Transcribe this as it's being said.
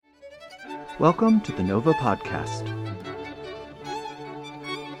Welcome to the Nova Podcast.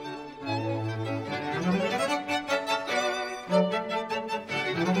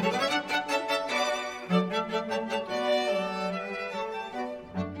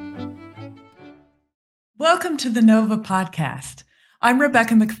 Welcome to the Nova Podcast. I'm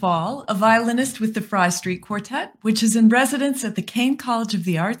Rebecca McFall, a violinist with the Fry Street Quartet, which is in residence at the Kane College of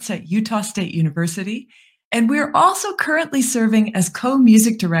the Arts at Utah State University. And we're also currently serving as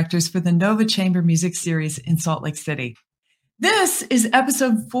co-music directors for the Nova Chamber Music Series in Salt Lake City. This is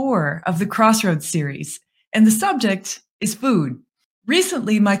episode 4 of the Crossroads series, and the subject is food.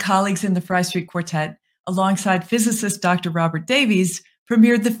 Recently, my colleagues in the Fry Street Quartet, alongside physicist Dr. Robert Davies,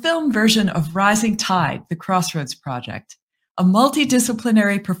 premiered the film version of Rising Tide, the Crossroads Project, a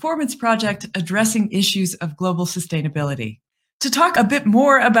multidisciplinary performance project addressing issues of global sustainability. To talk a bit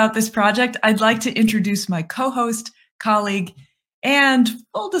more about this project, I'd like to introduce my co-host, colleague, and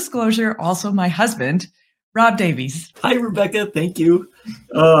full disclosure, also my husband, Rob Davies. Hi, Rebecca. Thank you.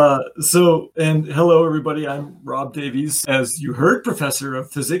 And hello, everybody. I'm Rob Davies, as you heard, professor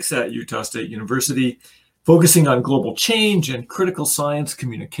of physics at Utah State University, focusing on global change and critical science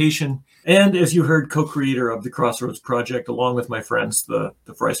communication. And as you heard, co-creator of the Crossroads Project, along with my friends, the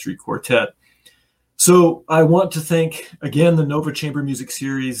Fry Street Quartet. So I want to thank, again, the Nova Chamber Music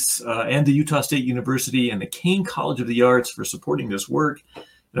Series and the Utah State University and the Kane College of the Arts for supporting this work,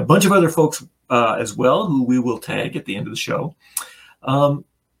 and a bunch of other folks as well, who we will tag at the end of the show.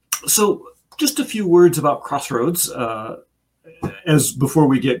 So just a few words about Crossroads as before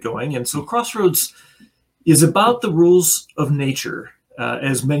we get going. And so Crossroads is about the rules of nature,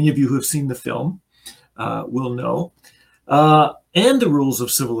 as many of you who have seen the film will know, and the rules of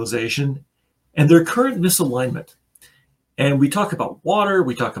civilization and their current misalignment. And we talk about water,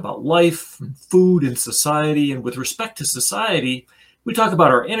 we talk about life, and food, and society. And with respect to society, we talk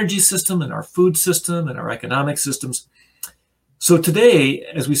about our energy system and our food system and our economic systems. So today,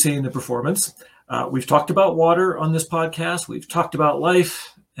 as we say in the performance, we've talked about water on this podcast, we've talked about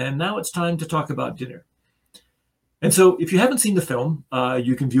life, and now it's time to talk about dinner. And so if you haven't seen the film,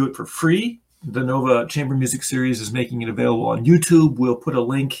 you can view it for free. The Nova Chamber Music Series is making it available on YouTube. We'll put a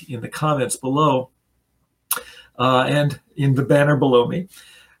link in the comments below and in the banner below me.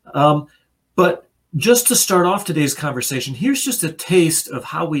 But just to start off today's conversation, here's just a taste of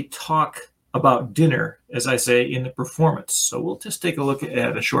how we talk about dinner, as I say, in the performance. So we'll just take a look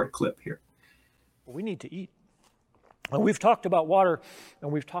at a short clip here. We need to eat. And we've talked about water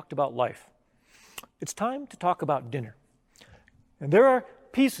and we've talked about life. It's time to talk about dinner. And there are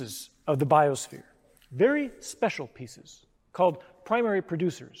pieces of the biosphere, very special pieces, called primary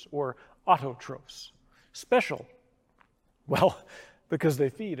producers or autotrophs. Special, well, because they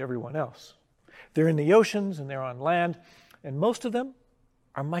feed everyone else. They're in the oceans and they're on land, and most of them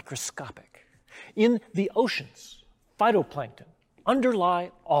are microscopic. In the oceans, phytoplankton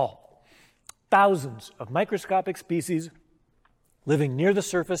underlie all. Thousands of microscopic species living near the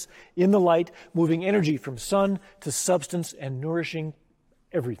surface, in the light, moving energy from sun to substance and nourishing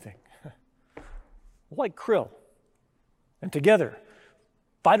everything. Like krill. And together,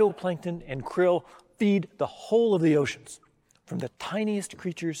 phytoplankton and krill feed the whole of the oceans, from the tiniest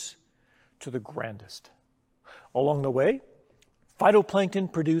creatures to the grandest. Along the way,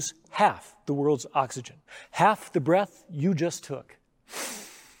 phytoplankton produce half the world's oxygen, half the breath you just took.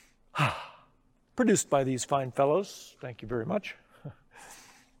 Produced by these fine fellows, thank you very much.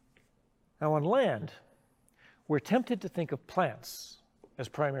 Now on land, we're tempted to think of plants as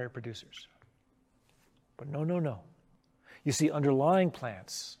primary producers. But no. You see, underlying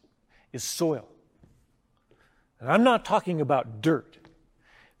plants is soil. And I'm not talking about dirt.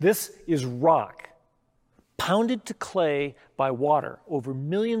 This is rock, pounded to clay by water over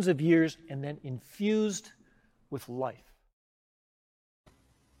millions of years and then infused with life.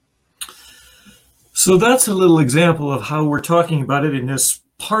 So that's a little example of how we're talking about it in this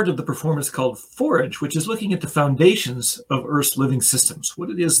part of the performance called Forage, which is looking at the foundations of Earth's living systems, what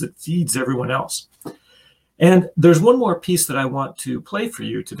it is that feeds everyone else. And there's one more piece that I want to play for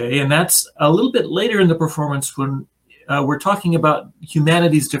you today, and that's a little bit later in the performance when we're talking about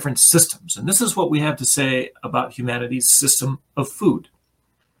humanity's different systems. And this is what we have to say about humanity's system of food.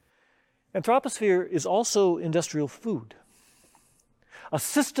 Anthroposphere is also industrial food. A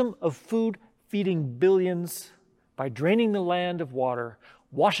system of food feeding billions by draining the land of water,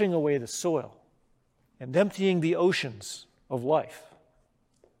 washing away the soil, and emptying the oceans of life.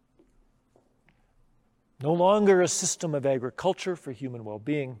 No longer a system of agriculture for human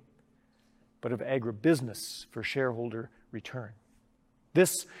well-being, but of agribusiness for shareholder return.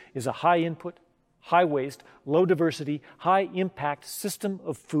 This is a high input, high waste, low diversity, high impact system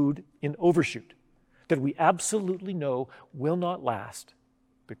of food in overshoot that we absolutely know will not last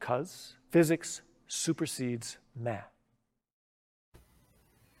because physics supersedes math.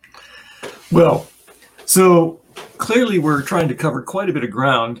 Well, so clearly we're trying to cover quite a bit of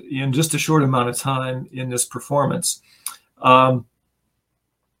ground in just a short amount of time in this performance.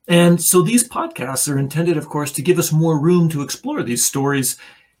 And so these podcasts are intended, of course, to give us more room to explore these stories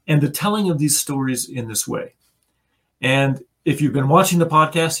and the telling of these stories in this way. And if you've been watching the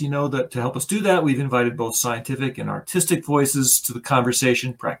podcast, you know that to help us do that, we've invited both scientific and artistic voices to the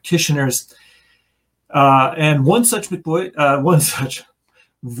conversation, practitioners. And one such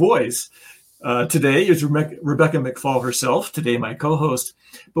voice today is Rebecca McFall herself, today my co-host.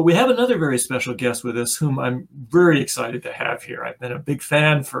 But we have another very special guest with us whom I'm very excited to have here. I've been a big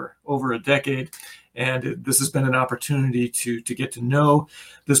fan for over a decade, and this has been an opportunity to get to know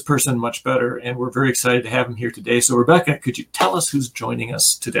this person much better, and we're very excited to have him here today. So Rebecca, could you tell us who's joining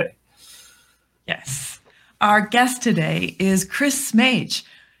us today? Yes. Our guest today is Chris Smage,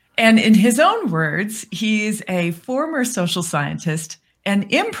 and in his own words, he's a former social scientist, an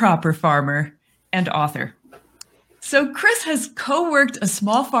improper farmer, and author. So Chris has co-worked a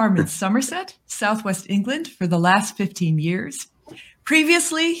small farm in Somerset, Southwest England, for the last 15 years.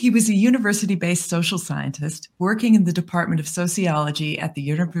 Previously, he was a university-based social scientist working in the Department of Sociology at the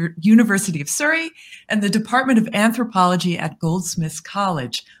University of Surrey and the Department of Anthropology at Goldsmiths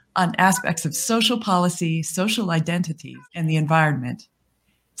College on aspects of social policy, social identity, and the environment.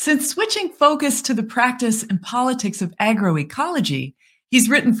 Since switching focus to the practice and politics of agroecology, he's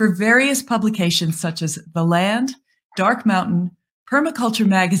written for various publications such as The Land, Dark Mountain, Permaculture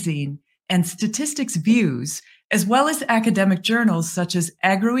Magazine, and Statistics Views, as well as academic journals such as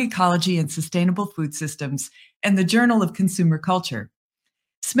Agroecology and Sustainable Food Systems and the Journal of Consumer Culture.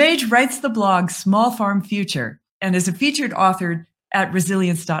 Smage writes the blog Small Farm Future and is a featured author at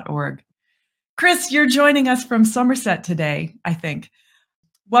resilience.org. Chris, you're joining us from Somerset today, I think.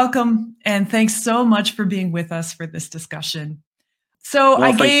 Welcome, and thanks so much for being with us for this discussion. So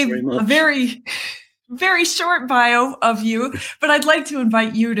I gave a very short bio of you, but I'd like to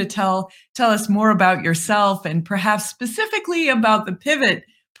invite you to tell us more about yourself and perhaps specifically about the pivot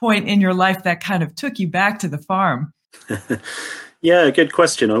point in your life that kind of took you back to the farm. Yeah, good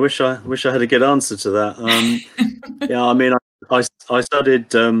question. I wish I had a good answer to that. Yeah, I mean, I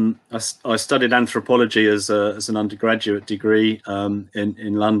studied anthropology as an undergraduate degree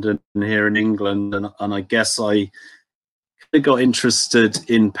in London and here in England, and I guess I got interested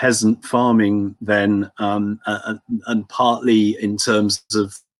in peasant farming then, and partly in terms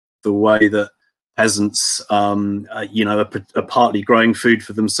of the way that peasants, are partly growing food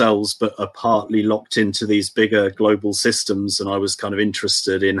for themselves, but are partly locked into these bigger global systems. And I was kind of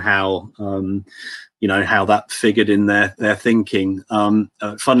interested in how, how that figured in their thinking.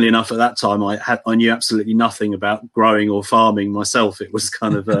 Funnily enough, at that time, I knew absolutely nothing about growing or farming myself. It was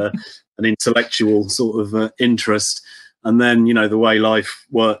kind of an intellectual sort of interest. And then, the way life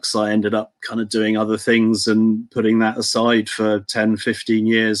works, I ended up kind of doing other things and putting that aside for 10, 15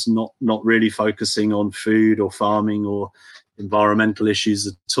 years, not really focusing on food or farming or environmental issues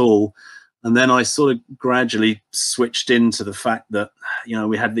at all. And then I sort of gradually switched into the fact that,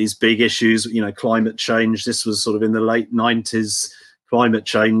 we had these big issues, climate change. This was sort of in the late 90s. Climate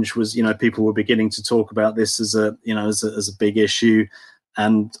change was, people were beginning to talk about this as a big issue.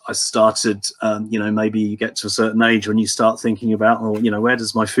 And I started, maybe you get to a certain age when you start thinking about, where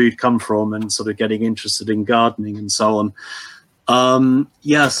does my food come from, and sort of getting interested in gardening and so on. And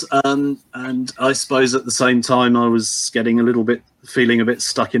I suppose at the same time I was feeling a bit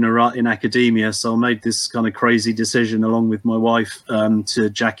stuck in a rut in academia. So I made this kind of crazy decision along with my wife to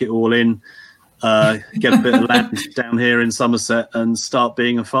jack it all in, get a bit of land down here in Somerset and start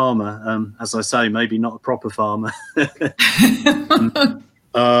being a farmer. As I say, maybe not a proper farmer.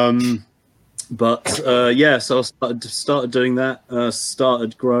 So I started doing that.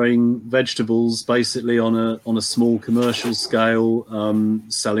 Started growing vegetables basically on a small commercial scale,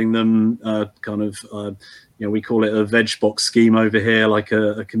 selling them. We call it a veg box scheme over here, like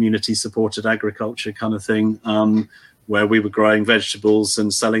a community supported agriculture kind of thing. Where we were growing vegetables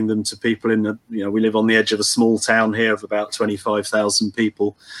and selling them to people we live on the edge of a small town here of about 25,000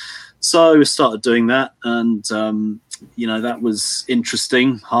 people. So we started doing that, and that was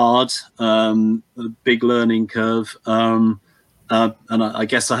interesting, hard, a big learning curve. And I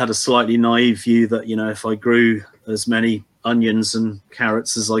guess I had a slightly naive view that, if I grew as many onions and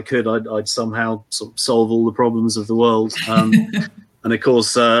carrots as I could, I'd somehow sort of solve all the problems of the world. And of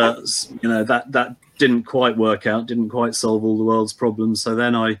course, that didn't quite work out, didn't quite solve all the world's problems. So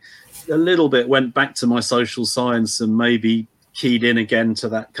then I a little bit went back to my social science and maybe keyed in again to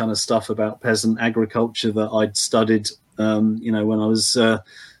that kind of stuff about peasant agriculture that I'd studied, when I was a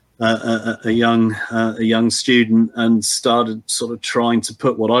young student, and started sort of trying to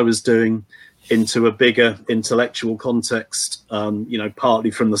put what I was doing into a bigger intellectual context,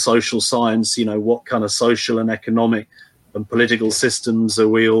 partly from the social science, what kind of social and economic and political systems are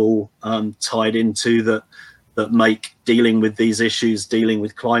we all tied into that make dealing with these issues, dealing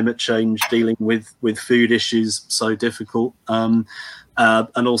with climate change, dealing with food issues so difficult. And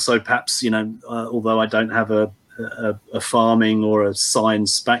also perhaps, although I don't have a farming or a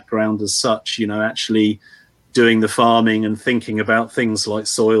science background as such, actually doing the farming and thinking about things like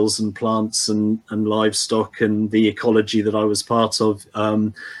soils and plants and livestock and the ecology that I was part of,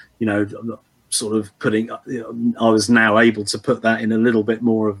 sort of putting, I was now able to put that in a little bit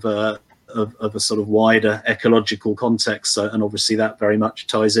more of a sort of wider ecological context. So, and obviously that very much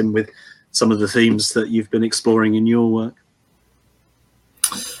ties in with some of the themes that you've been exploring in your work.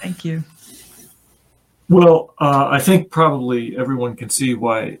 Thank you. Well, I think probably everyone can see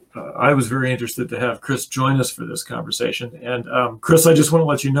why I was very interested to have Chris join us for this conversation. And Chris, I just want to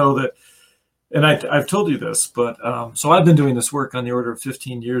let you know that, and I've told you this, but so I've been doing this work on the order of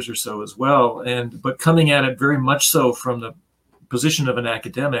 15 years or so as well, but coming at it very much so from the position of an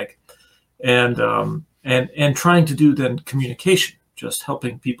academic, and trying to do then communication, just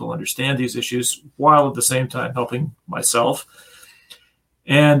helping people understand these issues while at the same time helping myself.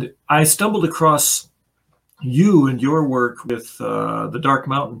 And I stumbled across you and your work with the Dark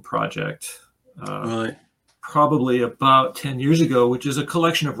Mountain Project, Right. Probably about 10 years ago, which is a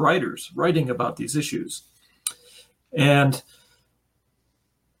collection of writers writing about these issues, and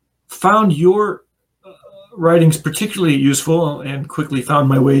found your writings particularly useful, and quickly found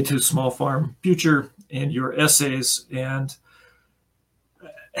my way to Small Farm Future and your essays, and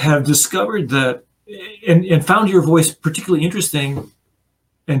have discovered that and found your voice particularly interesting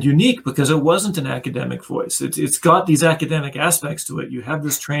and unique because it wasn't an academic voice. It's got these academic aspects to it. You have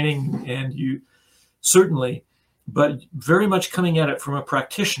this training, and you certainly, but very much coming at it from a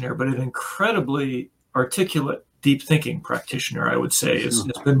practitioner, but an incredibly articulate, deep thinking practitioner, I would say, has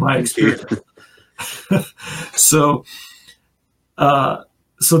been my experience. So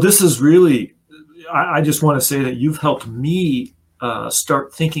this is really, I just want to say that you've helped me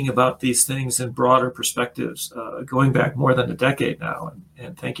start thinking about these things in broader perspectives, going back more than a decade now.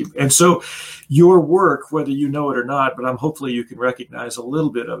 And thank you. And so your work, whether you know it or not, but hopefully you can recognize a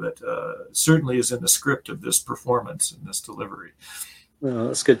little bit of it, certainly is in the script of this performance and this delivery. Well,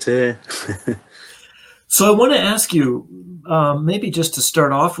 that's good to hear. So I want to ask you, maybe just to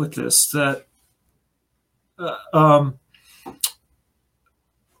start off with this, that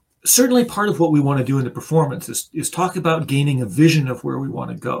certainly part of what we want to do in the performance is talk about gaining a vision of where we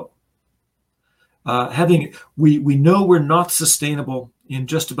want to go. We know we're not sustainable in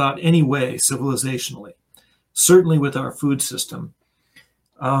just about any way civilizationally, certainly with our food system.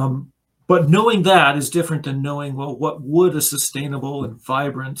 But knowing that is different than knowing, well, what would a sustainable and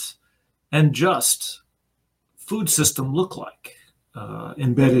vibrant and just food system look like,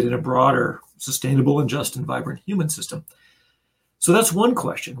 embedded in a broader, sustainable and just and vibrant human system? So that's one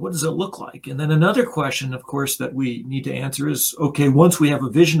question. What does it look like? And then another question, of course, that we need to answer is, okay, once we have a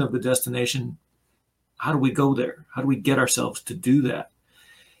vision of the destination, how do we go there? How do we get ourselves to do that?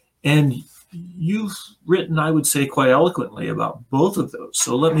 And you've written, I would say, quite eloquently about both of those.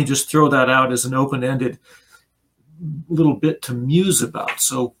 So let me just throw that out as an open-ended little bit to muse about.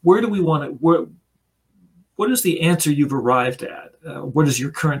 So where do we want to, what is the answer you've arrived at? What is your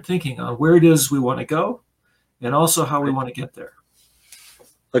current thinking on where it is we want to go, and also how we want to get there?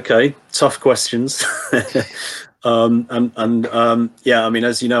 Okay, tough questions. Yeah, I mean,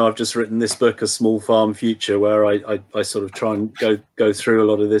 as you know, I've just written this book, A Small Farm Future, where I sort of try and go through a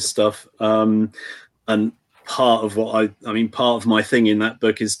lot of this stuff. And part of my thing in that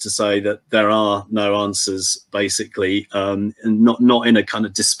book is to say that there are no answers, basically, and not in a kind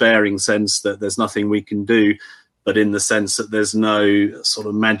of despairing sense that there's nothing we can do, but in the sense that there's no sort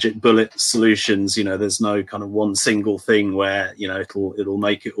of magic bullet solutions. There's no kind of one single thing where it'll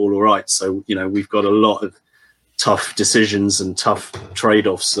make it all right. So we've got a lot of tough decisions and tough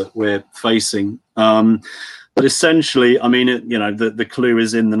trade-offs that we're facing. But essentially, I mean, the clue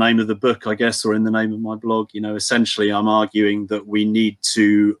is in the name of the book, I guess, or in the name of my blog. Essentially, I'm arguing that we need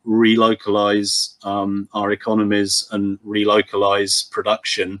to relocalize our economies and relocalize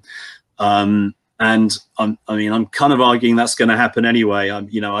production. And I'm kind of arguing that's going to happen anyway.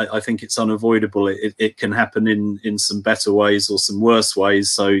 I think it's unavoidable. It can happen in some better ways or some worse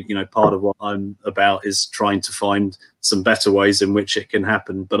ways. So, part of what I'm about is trying to find some better ways in which it can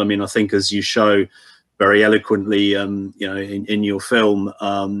happen. But I mean, I think as you show very eloquently, you know, in your film,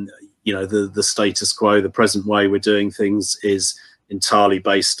 you know, the status quo, the present way we're doing things is entirely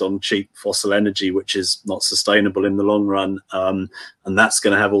based on cheap fossil energy, which is not sustainable in the long run, and that's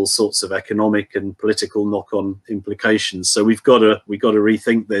going to have all sorts of economic and political knock-on implications. So we've got to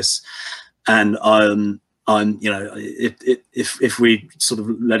rethink this. And you know, if we sort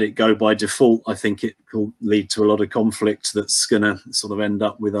of let it go by default, I think it will lead to a lot of conflict that's going to sort of end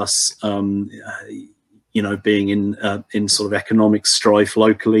up with us, you know, being in sort of economic strife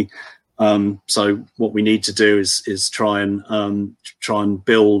locally. So what we need to do is try and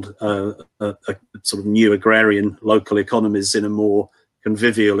build a sort of new agrarian local economies in a more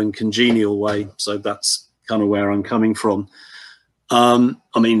convivial and congenial way. So that's kind of where I'm coming from.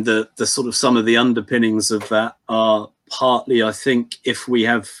 I mean, the sort of some of the underpinnings of that are partly, I think, if we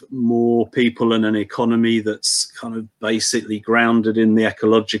have more people and an economy that's kind of basically grounded in the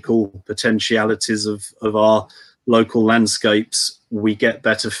ecological potentialities of our local landscapes, we get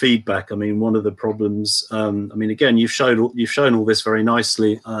better feedback. I mean, one of the problems, I mean, again, you've shown all this very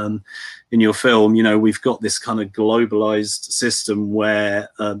nicely in your film. You know, we've got this kind of globalized system where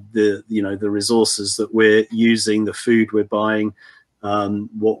the resources that we're using, the food we're buying,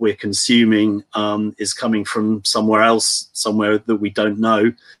 what we're consuming is coming from somewhere else, somewhere that we don't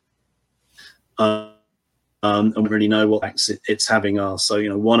know. And we really know what impacts it's having are. So, you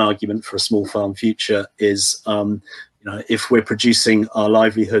know, one argument for a small farm future is, you know, if we're producing our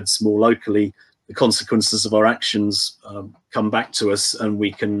livelihoods more locally, the consequences of our actions come back to us, and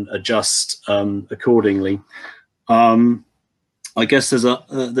we can adjust accordingly. I guess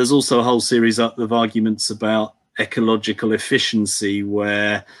there's also a whole series of arguments about ecological efficiency,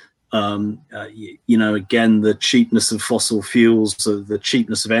 where you know, again, the cheapness of fossil fuels, the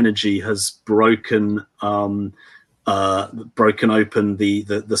cheapness of energy has broken open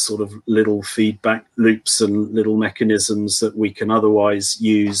the sort of little feedback loops and little mechanisms that we can otherwise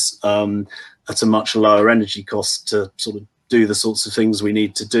use at a much lower energy cost to sort of do the sorts of things we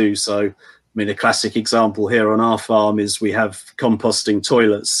need to do. So, I mean, a classic example here on our farm is we have composting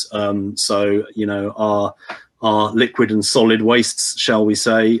toilets. So, you know, our liquid and solid wastes, shall we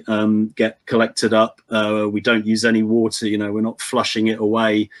say, get collected up. We don't use any water, you know, we're not flushing it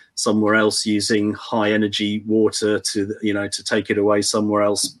away somewhere else using high energy water to, you know, to take it away somewhere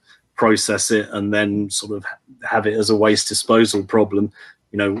else, process it, and then sort of have it as a waste disposal problem.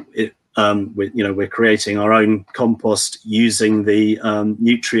 You know, we're creating our own compost using the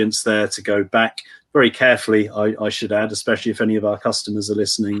nutrients there to go back very carefully, I should add, especially if any of our customers are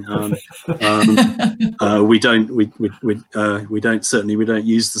listening. We don't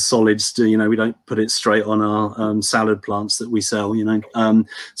use the solids to, you know, we don't put it straight on our salad plants that we sell, you know.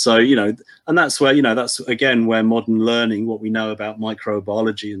 So, you know, and that's where, you know, that's again where modern learning, what we know about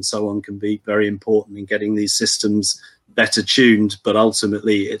microbiology and so on, can be very important in getting these systems better tuned. But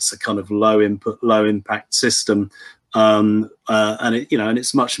ultimately, it's a kind of low input, low impact system. And it, you know, and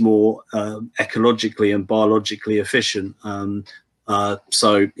it's much more ecologically and biologically efficient.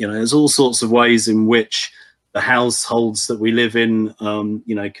 So, you know, there's all sorts of ways in which the households that we live in,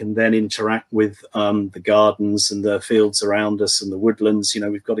 you know, can then interact with the gardens and the fields around us and the woodlands. You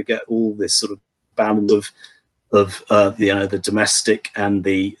know, we've got to get all this sort of balance of you know, the domestic and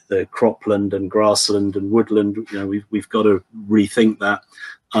the cropland and grassland and woodland. You know, we've got to rethink that.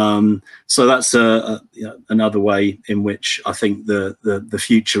 So that's you know, another way in which I think the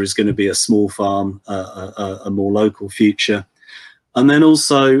future is going to be a small farm, a more local future. And then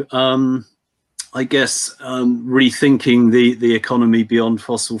also, I guess, rethinking the economy beyond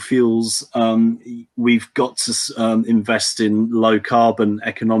fossil fuels. We've got to invest in low carbon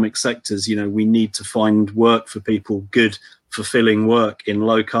economic sectors. You know, we need to find work for people, good, fulfilling work in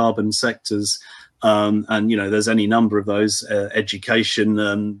low carbon sectors. And, you know, there's any number of those,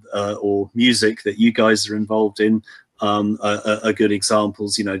 education or music that you guys are involved in are good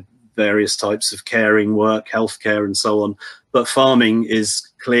examples, you know, various types of caring work, healthcare and so on. But farming is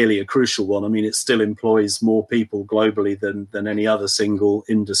clearly a crucial one. I mean, it still employs more people globally than any other single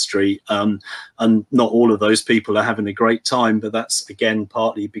industry. And not all of those people are having a great time, but that's, again,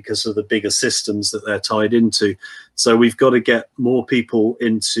 partly because of the bigger systems that they're tied into. So we've got to get more people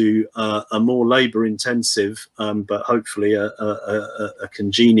into a more labor intensive, but hopefully a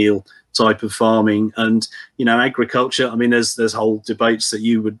congenial type of farming. And, you know, agriculture, I mean, there's whole debates that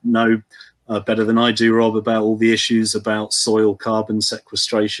you would know better than I do, Rob, about all the issues about soil carbon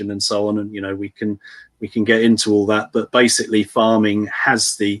sequestration and so on. And, you know, we can get into all that, but basically farming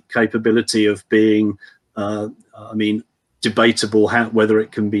has the capability of being, I mean, debatable whether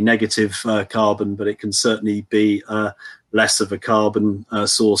it can be negative carbon, but it can certainly be less of a carbon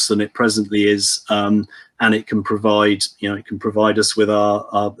source than it presently is, and it can provide us with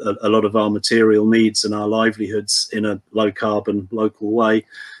a lot of our material needs and our livelihoods in a low carbon local way.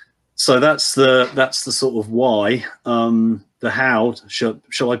 So that's the sort of why. The how,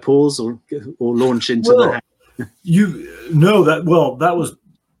 shall I pause or launch into the how?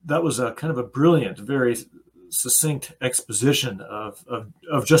 That was a kind of a brilliant, very succinct exposition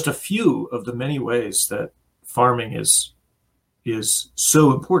of just a few of the many ways that farming is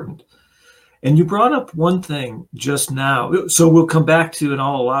so important. And you brought up one thing just now, so we'll come back to,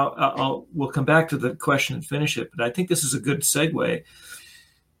 and we'll come back to the question and finish it. But I think this is a good segue.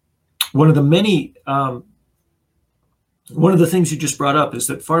 One of the things you just brought up is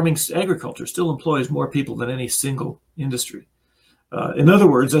that agriculture still employs more people than any single industry. In other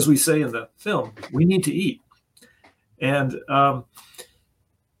words, as we say in the film, we need to eat. And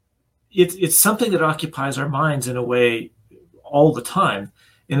it's something that occupies our minds in a way all the time.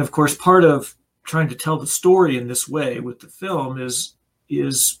 And of course, part of trying to tell the story in this way with the film is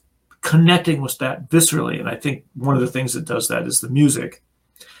connecting with that viscerally. And I think one of the things that does that is the music.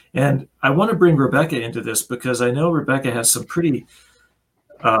 And I want to bring Rebecca into this because I know Rebecca has some pretty,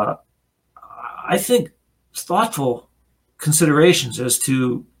 I think, thoughtful considerations as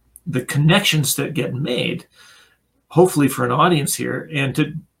to the connections that get made, hopefully for an audience here. And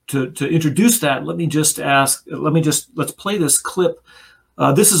to introduce that, let's play this clip.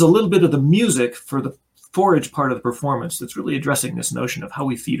 This is a little bit of the music for the forage part of the performance that's really addressing this notion of how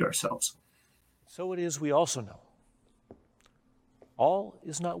we feed ourselves. So it is we also know. All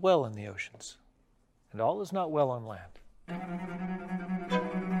is not well in the oceans, and all is not well on land.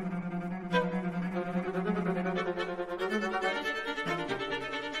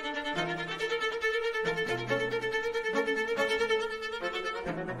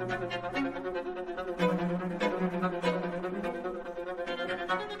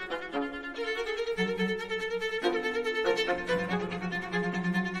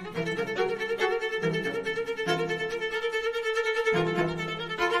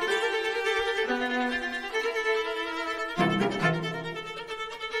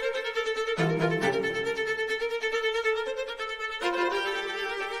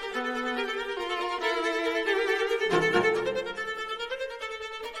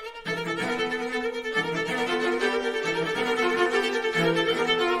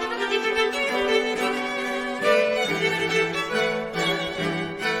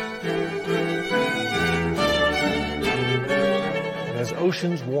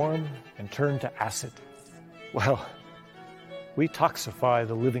 Oceans warm and turn to acid. Well, we toxify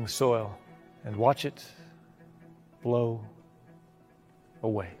the living soil and watch it blow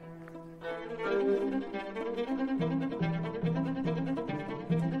away.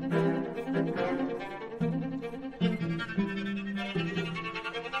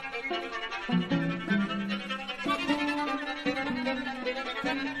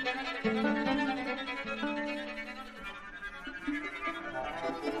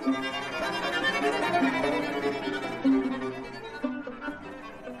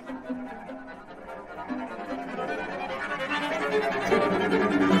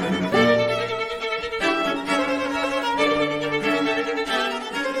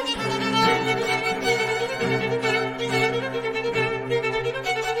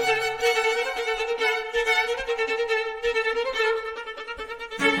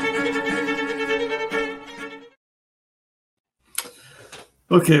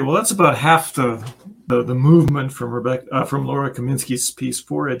 Okay, well, that's about half the movement from Laura Kaminsky's piece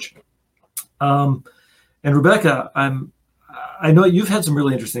Forage. And Rebecca, I know you've had some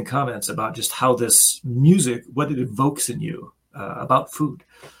really interesting comments about just how this music, what it evokes in you about food.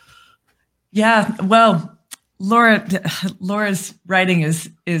 Yeah, well, Laura's writing is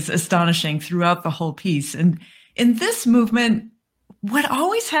astonishing throughout the whole piece. And in this movement, what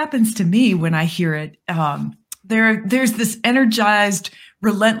always happens to me when I hear it, there's this energized,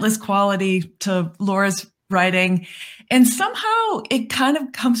 relentless quality to Laura's writing. And somehow it kind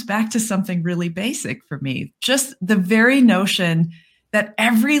of comes back to something really basic for me. Just the very notion that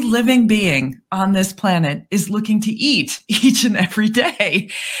every living being on this planet is looking to eat each and every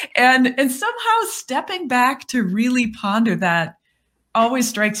day. And somehow stepping back to really ponder that always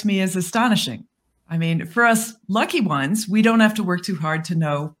strikes me as astonishing. I mean, for us lucky ones, we don't have to work too hard to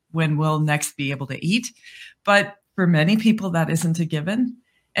know when we'll next be able to eat. But for many people, that isn't a given.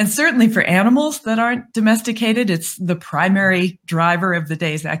 And certainly for animals that aren't domesticated, it's the primary driver of the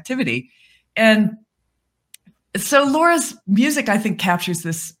day's activity. And so Laura's music, I think, captures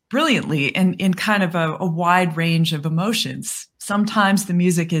this brilliantly in kind of a wide range of emotions. Sometimes the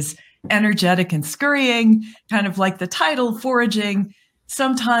music is energetic and scurrying, kind of like the title, foraging.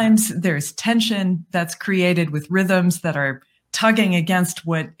 Sometimes there's tension that's created with rhythms that are tugging against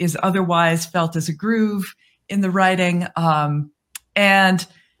what is otherwise felt as a groove in the writing. And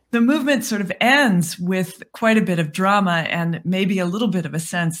the movement sort of ends with quite a bit of drama and maybe a little bit of a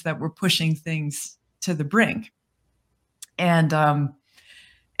sense that we're pushing things to the brink. And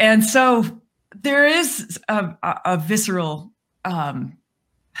so there is a visceral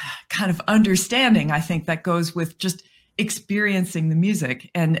kind of understanding, I think, that goes with just experiencing the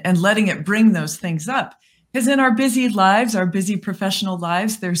music and letting it bring those things up. Because in our busy lives, our busy professional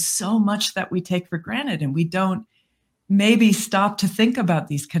lives, there's so much that we take for granted, and we don't maybe stop to think about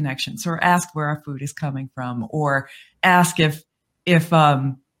these connections or ask where our food is coming from, or ask if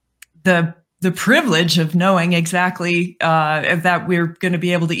the privilege of knowing exactly if that we're going to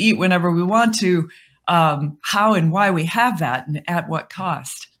be able to eat whenever we want to, how and why we have that and at what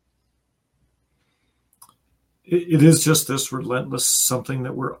cost. It is just this relentless something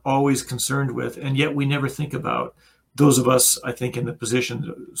that we're always concerned with, and yet we never think about. Those of us, I think, in the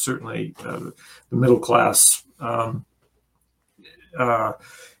position, certainly the middle class,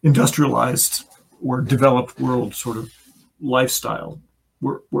 industrialized or developed world sort of lifestyle,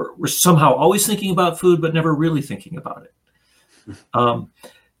 we're somehow always thinking about food, but never really thinking about it.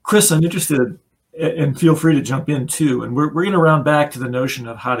 Chris, I'm interested, and feel free to jump in too. And we're going to round back to the notion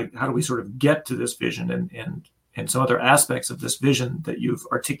of how do we sort of get to this vision and some other aspects of this vision that you've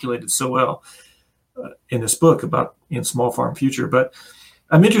articulated so well in this book about In Small Farm Future. But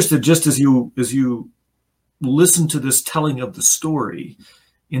I'm interested, just as you listen to this telling of the story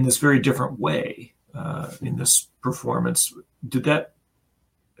in this very different way in this performance,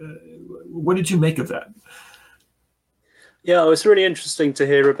 what did you make of that? Yeah, it was really interesting to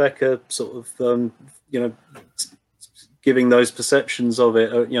hear Rebecca sort of, giving those perceptions of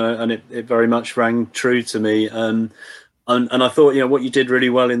it, and it very much rang true to me. And I thought, what you did really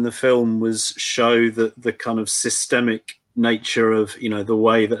well in the film was show the kind of systemic nature of, the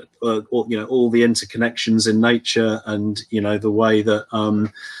way that, all the interconnections in nature, and, the way that,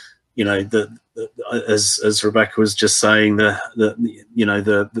 as Rebecca was just saying, the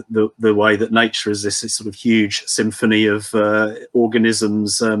way that nature is this sort of huge symphony of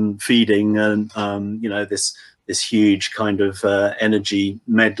organisms feeding, and this huge kind of energy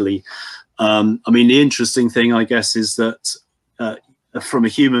medley. The interesting thing, I guess, is that from a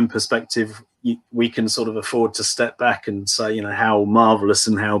human perspective, we can sort of afford to step back and say, how marvelous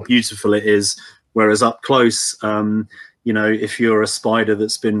and how beautiful it is, whereas up close, if you're a spider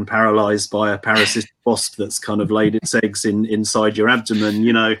that's been paralyzed by a parasitic wasp that's kind of laid its eggs inside your abdomen,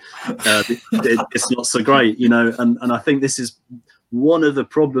 it's not so great, and I think this is one of the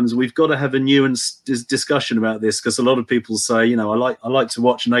problems. We've got to have a nuanced discussion about this, because a lot of people say, I like to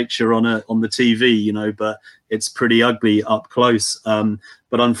watch nature on the TV, but it's pretty ugly up close.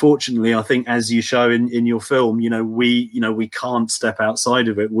 But unfortunately, I think, as you show in your film, we can't step outside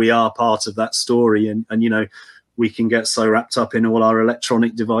of it. We are part of that story, and we can get so wrapped up in all our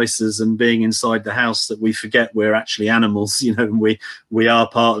electronic devices and being inside the house that we forget we're actually animals. And we are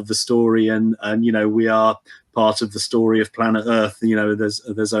part of the story, and we are part of the story of planet Earth.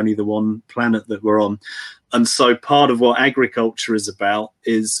 There's only the one planet that we're on. And so part of what agriculture is about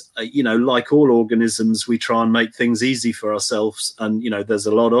is, like all organisms, we try and make things easy for ourselves. And, there's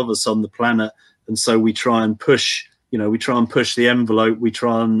a lot of us on the planet. And so we try and push the envelope. We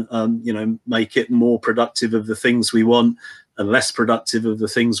try and, make it more productive of the things we want and less productive of the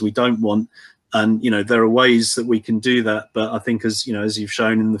things we don't want. And, there are ways that we can do that. But I think, as you've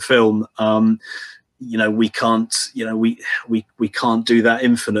shown in the film, we can't do that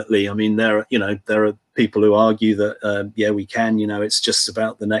infinitely. There are people who argue that, we can, it's just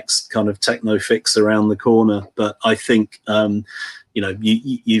about the next kind of techno fix around the corner. But I think,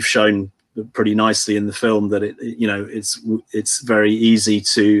 you've shown pretty nicely in the film that it's very easy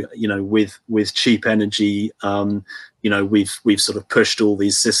to, with cheap energy, we've sort of pushed all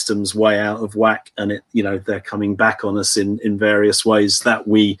these systems way out of whack, and they're coming back on us in various ways that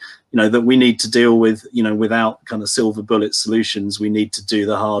we need to deal with, without kind of silver bullet solutions. We need to do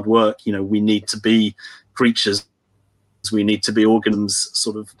the hard work. We need to be creatures. We need to be organisms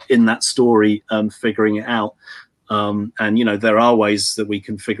sort of in that story, figuring it out. And, there are ways that we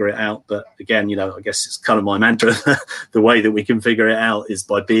can figure it out. But again, I guess it's kind of my mantra. The way that we can figure it out is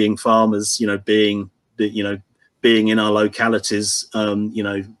by being farmers, being in our localities,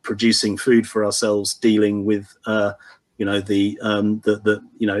 producing food for ourselves, dealing with, You know,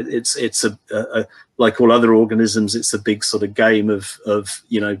 you know, it's a like all other organisms, it's a big sort of game of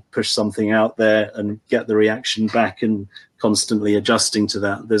you know, push something out there and get the reaction back, and constantly adjusting to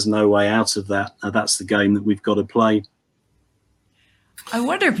that. There's no way out of that. That's the game that we've got to play. I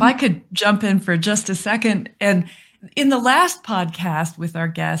wonder if I could jump in for just a second. And in the last podcast with our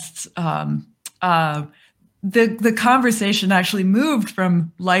guests, the conversation actually moved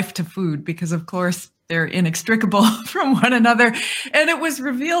from life to food, because of course they're inextricable from one another. And it was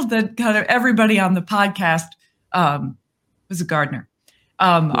revealed that kind of everybody on the podcast was a gardener.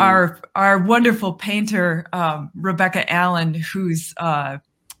 Our wonderful painter, Rebecca Allen, whose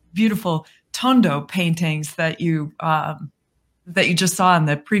beautiful Tondo paintings that you just saw in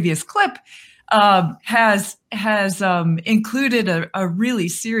the previous clip, has included a really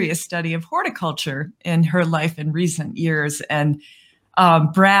serious study of horticulture in her life in recent years. And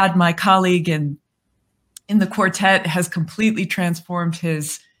Brad, my colleague in the quartet, has completely transformed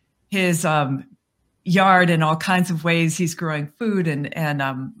his yard in all kinds of ways. He's growing food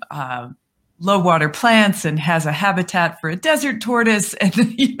and low water plants, and has a habitat for a desert tortoise, and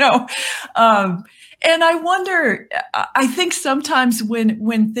you know. And I wonder, I think sometimes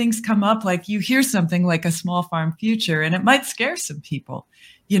when things come up, like you hear something like a small farm future, and it might scare some people,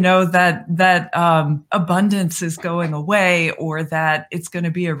 you know, that abundance is going away, or that it's going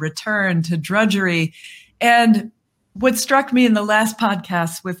to be a return to drudgery. And what struck me in the last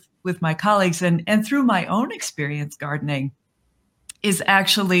podcast with my colleagues and through my own experience gardening is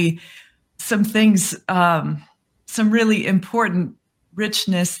actually some things, some really important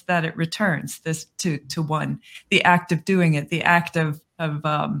richness that it returns this to one, the act of doing it, the act of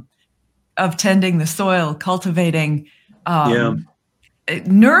tending the soil, cultivating,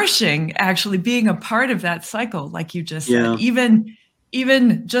 nourishing, actually being a part of that cycle, like you just said.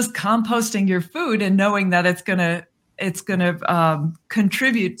 Even just composting your food and knowing that it's gonna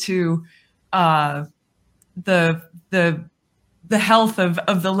contribute to the health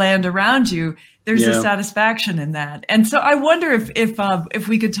of the land around you. There's a satisfaction in that. And so I wonder if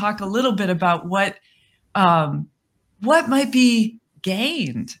we could talk a little bit about what might be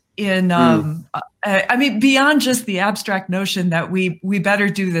gained in, I mean, beyond just the abstract notion that we better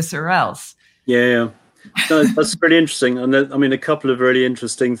do this or else. Yeah. No, that's pretty interesting. And I mean, a couple of really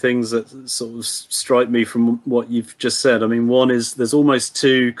interesting things that sort of strike me from what you've just said. I mean, one is there's almost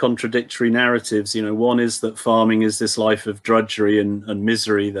two contradictory narratives. You know, one is that farming is this life of drudgery and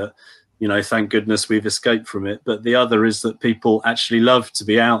misery that, you know, thank goodness we've escaped from it. But the other is that people actually love to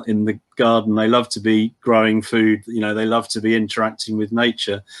be out in the garden. They love to be growing food. You know, they love to be interacting with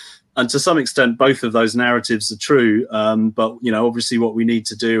nature. And to some extent, both of those narratives are true. But, you know, obviously what we need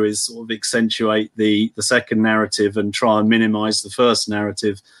to do is sort of accentuate the second narrative and try and minimize the first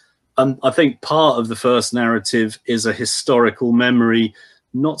narrative. I think part of the first narrative is a historical memory,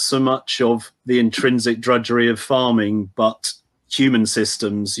 not so much of the intrinsic drudgery of farming, but human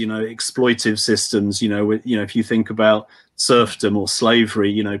systems, you know, exploitive systems, you know, if you think about serfdom or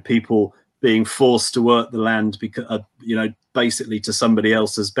slavery, you know, people being forced to work the land because, you know, basically to somebody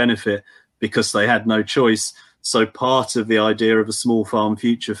else's benefit because they had no choice. So part of the idea of a small farm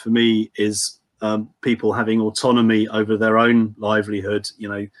future for me is people having autonomy over their own livelihood, you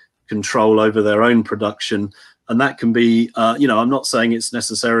know, control over their own production. And that can be, you know, I'm not saying it's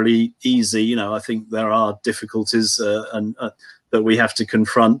necessarily easy. You know, I think there are difficulties that we have to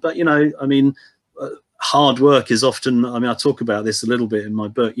confront. But, you know, I mean, hard work is often, I mean, I talk about this a little bit in my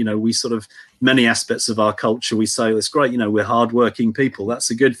book, you know, we sort of, many aspects of our culture, we say, it's great, you know, we're hardworking people,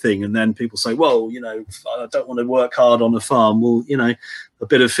 that's a good thing. And then people say, well, you know, I don't want to work hard on a farm. Well, you know, a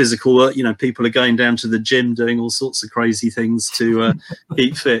bit of physical work, you know, people are going down to the gym, doing all sorts of crazy things to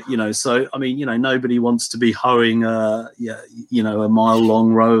keep fit, you know. So, I mean, you know, nobody wants to be hoeing, you know, a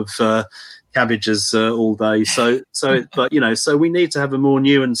mile-long row of cabbages all day. But, you know, so we need to have a more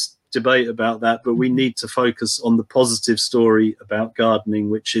nuanced debate about that, but we need to focus on the positive story about gardening,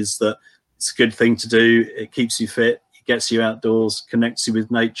 which is that it's a good thing to do. It keeps you fit, it gets you outdoors, connects you with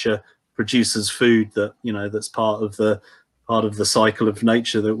nature, produces food that, you know, that's part of the cycle of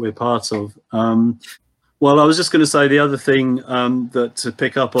nature that we're part of. Well, I was just going to say the other thing that to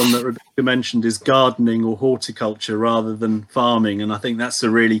pick up on that Rebecca mentioned is gardening or horticulture rather than farming. And I think that's a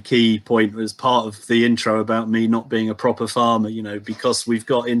really key point as part of the intro about me not being a proper farmer, you know, because we've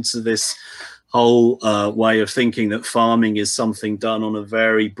got into this whole way of thinking that farming is something done on a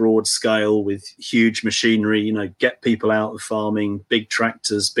very broad scale with huge machinery, you know, get people out of farming, big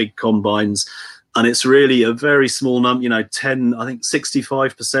tractors, big combines. And it's really a very small number,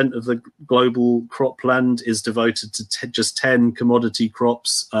 65% of the global cropland is devoted to just 10 commodity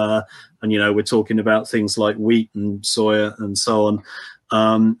crops. And we're talking about things like wheat and soya and so on.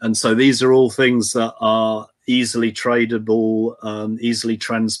 And so these are all things that are easily tradable, easily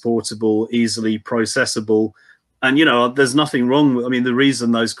transportable, easily processable. And, there's nothing wrong with, the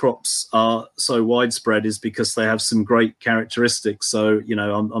reason those crops are so widespread is because they have some great characteristics. So,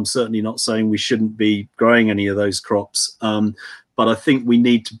 I'm certainly not saying we shouldn't be growing any of those crops. But I think we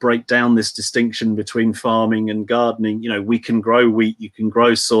need to break down this distinction between farming and gardening. We can grow wheat, you can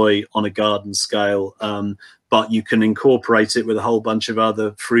grow soy on a garden scale, but you can incorporate it with a whole bunch of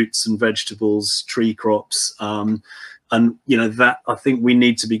other fruits and vegetables, tree crops. And, that I think we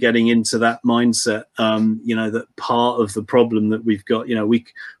need to be getting into that mindset, that part of the problem that we've got,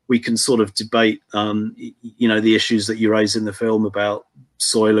 we can sort of debate, the issues that you raise in the film about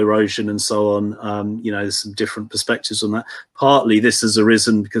soil erosion and so on. There's some different perspectives on that. Partly this has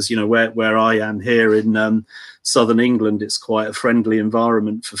arisen because, where I am here in southern England, it's quite a friendly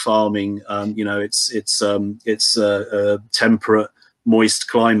environment for farming. It's a temperate, moist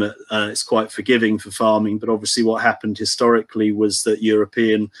climate. It's quite forgiving for farming, but obviously what happened historically was that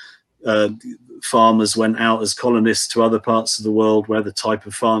European farmers went out as colonists to other parts of the world where the type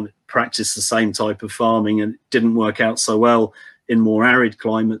of farm practiced the same type of farming, and it didn't work out so well in more arid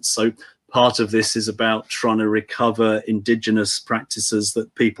climates. So part of this is about trying to recover indigenous practices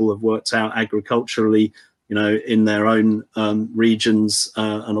that people have worked out agriculturally, in their own regions.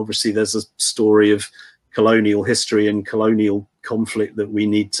 And obviously there's a story of colonial history and colonial conflict that we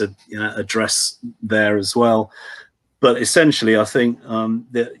need to address there as well. But essentially, I think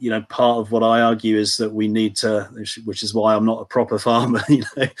that part of what I argue is that we need to, which is why I'm not a proper farmer,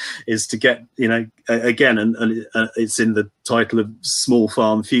 is to get again, and it's in the title of Small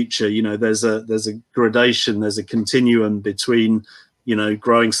Farm Future. There's a gradation, there's a continuum between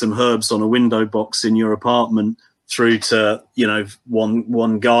growing some herbs on a window box in your apartment through to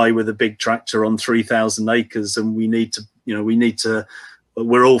one guy with a big tractor on 3,000 acres, and we need to.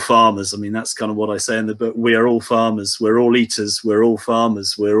 We're all farmers. That's kind of what I say in the book. We are all farmers. We're all eaters. We're all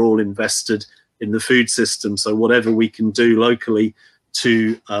farmers. We're all invested in the food system. So whatever we can do locally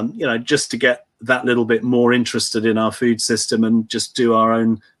to, just to get that little bit more interested in our food system and just do our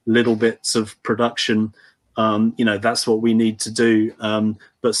own little bits of production, that's what we need to do.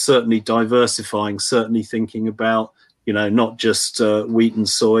 But certainly diversifying, certainly thinking about, not just wheat and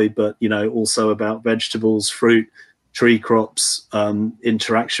soy, but, also about vegetables, fruit, tree crops,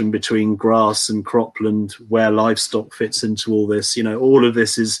 interaction between grass and cropland, where livestock fits into all this. All of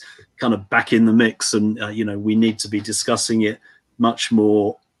this is kind of back in the mix, and we need to be discussing it much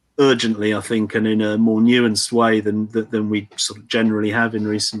more urgently, I think, and in a more nuanced way than we sort of generally have in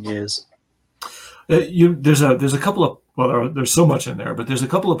recent years. There's a couple of, there's so much in there, but there's a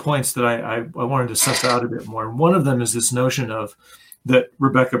couple of points that I wanted to suss out a bit more. And one of them is this notion of that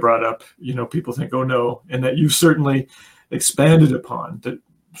Rebecca brought up, people think, oh no, and that you've certainly expanded upon that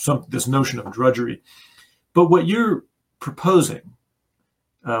this notion of drudgery. But what you're proposing,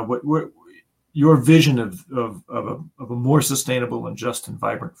 your vision of a more sustainable and just and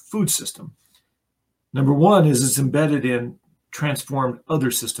vibrant food system, number one is it's embedded in transformed other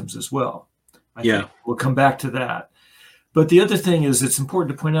systems as well. I think we'll come back to that. But the other thing is, it's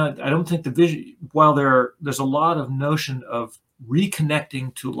important to point out, I don't think the vision, while there's a lot of notion of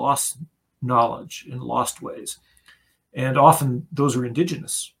reconnecting to lost knowledge in lost ways, and often those are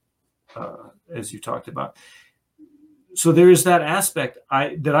indigenous, as you talked about. So there is that aspect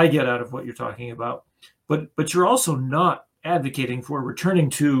that I get out of what you're talking about, but you're also not advocating for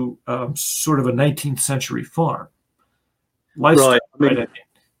returning to sort of a 19th century farm lifestyle, right?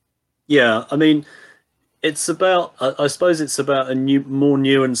 Yeah, it's about, I suppose it's about a more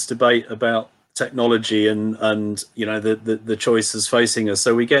nuanced debate about technology and the choices facing us.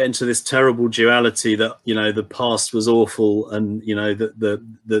 So we get into this terrible duality that the past was awful and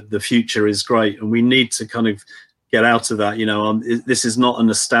the future is great, and we need to kind of get out of that. This is not a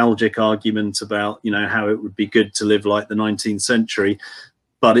nostalgic argument about how it would be good to live like the 19th century.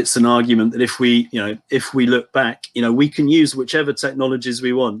 But it's an argument that if we look back, we can use whichever technologies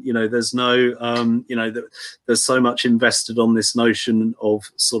we want. There's no, there's so much invested on this notion of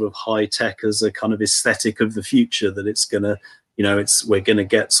sort of high tech as a kind of aesthetic of the future that it's going to, we're going to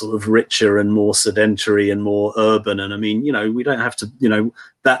get sort of richer and more sedentary and more urban. And we don't have to,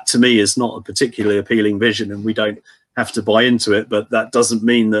 that to me is not a particularly appealing vision, and we don't have to buy into it. But that doesn't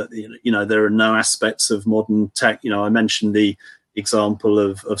mean that, there are no aspects of modern tech. I mentioned the example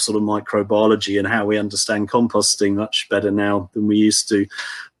of sort of microbiology and how we understand composting much better now than we used to.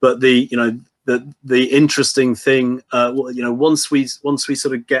 But the the interesting thing, once we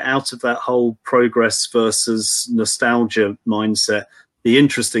sort of get out of that whole progress versus nostalgia mindset, the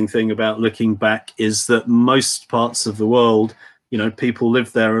interesting thing about looking back is that most parts of the world, people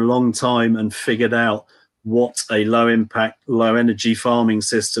lived there a long time and figured out what a low impact, low energy farming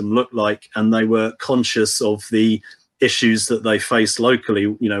system looked like, and they were conscious of the issues that they face locally,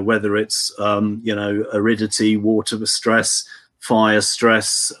 whether it's aridity, water stress, fire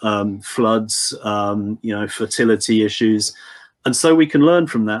stress, floods, fertility issues. And so we can learn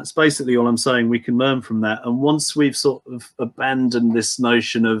from that. It's basically all I'm saying. We can learn from that. And once we've sort of abandoned this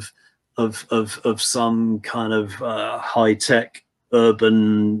notion of some kind of high-tech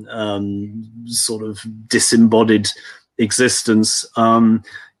urban sort of disembodied existence,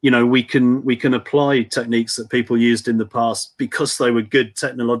 we can apply techniques that people used in the past because they were good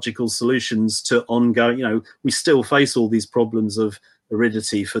technological solutions to ongoing. We still face all these problems of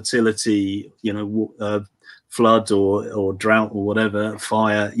aridity, fertility, flood or drought or whatever,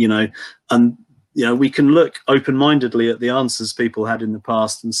 fire, and we can look open-mindedly at the answers people had in the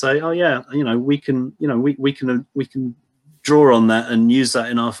past and say, oh yeah, we can draw on that and use that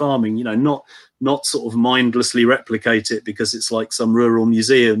in our farming, not sort of mindlessly replicate it because it's like some rural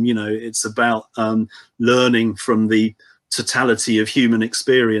museum. It's about learning from the totality of human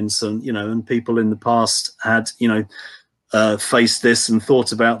experience, and people in the past had faced this and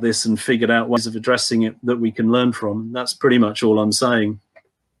thought about this and figured out ways of addressing it that we can learn from. That's pretty much all I'm saying.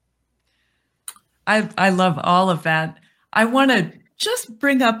 I love all of that. I want to just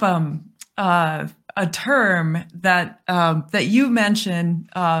bring up a term that you mentioned,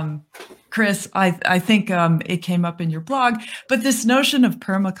 Chris. I think it came up in your blog, but this notion of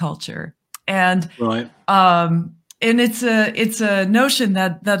permaculture, and right. And it's a notion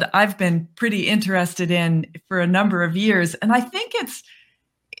that I've been pretty interested in for a number of years, and I think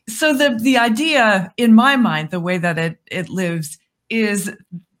the idea in my mind, the way that it lives, is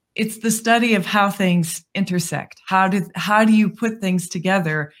it's the study of how things intersect. How do you put things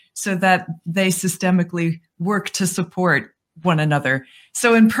together so that they systemically work to support one another?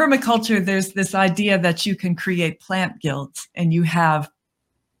 So in permaculture, there's this idea that you can create plant guilds, and you have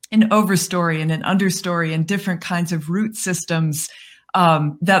an overstory and an understory and different kinds of root systems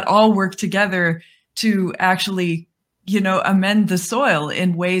that all work together to actually, amend the soil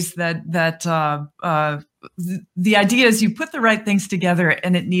in ways that the idea is you put the right things together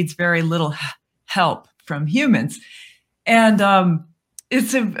and it needs very little help from humans. And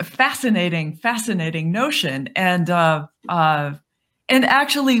it's a fascinating notion. And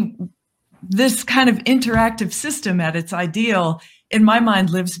actually this kind of interactive system at its ideal, in my mind,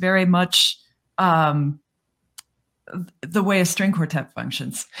 lives very much the way a string quartet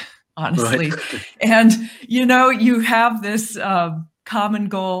functions, honestly. Right. And, you have this common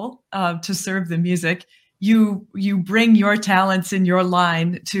goal to serve the music. You bring your talents in your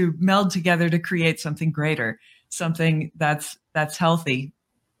line to meld together to create something greater, something that's healthy.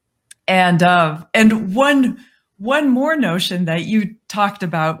 And one more notion that you talked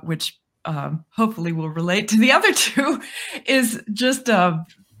about, which hopefully will relate to the other two, is just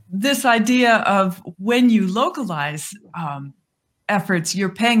this idea of when you localize efforts,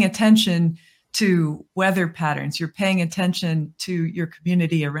 you're paying attention to weather patterns, you're paying attention to your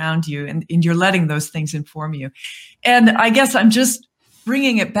community around you, and you're letting those things inform you. And I guess I'm just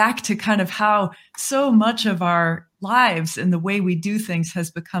bringing it back to kind of how so much of our lives and the way we do things has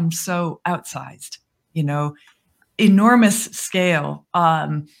become so outsized, enormous scale.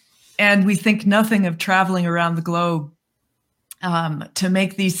 And we think nothing of traveling around the globe to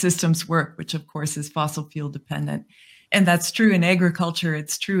make these systems work, which of course is fossil fuel dependent. And that's true in agriculture.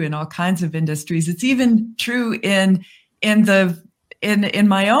 It's true in all kinds of industries. It's even true in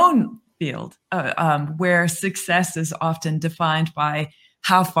my own field, where success is often defined by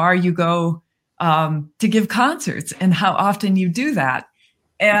how far you go to give concerts and how often you do that.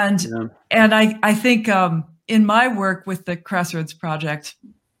 And I think in my work with the Crossroads Project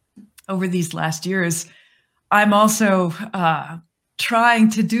over these last years, I'm also trying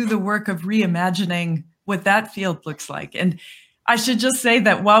to do the work of reimagining what that field looks like. And I should just say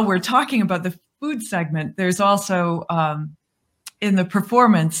that while we're talking about the food segment, there's also in the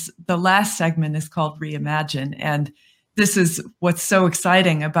performance, the last segment is called Reimagine. And this is what's so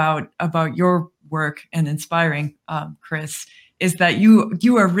exciting about your work and inspiring, Chris, is that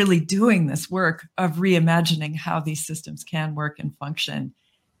you are really doing this work of reimagining how these systems can work and function.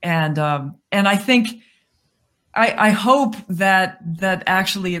 And I think, I hope that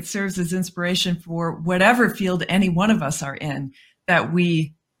actually it serves as inspiration for whatever field any one of us are in, that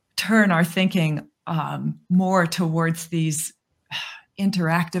we turn our thinking more towards these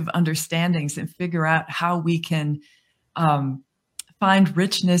interactive understandings and figure out how we can find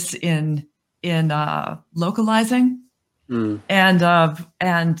richness in localizing and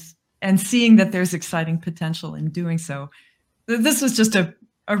seeing that there's exciting potential in doing so. This was just a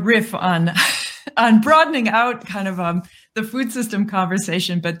riff on on broadening out kind of the food system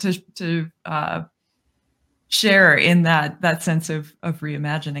conversation, but to share in that sense of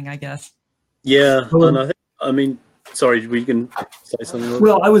reimagining, I guess. Yeah, and I mean, sorry, we can say something.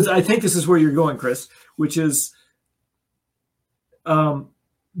 Well, I think this is where you're going, Chris, which is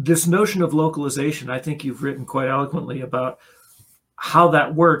this notion of localization. I think you've written quite eloquently about how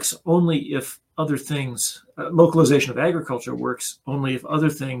that works only if other things, localization of agriculture works only if other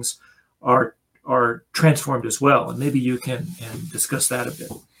things are transformed as well. And maybe you can discuss that a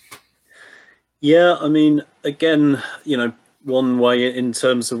bit. Yeah, I mean, again, one way in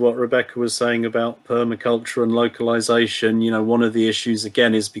terms of what Rebecca was saying about permaculture and localization, one of the issues,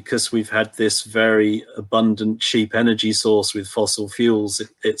 again, is because we've had this very abundant, cheap energy source with fossil fuels.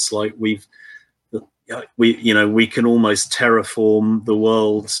 It's like we can almost terraform the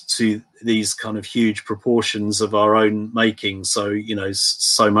world to these kind of huge proportions of our own making. So,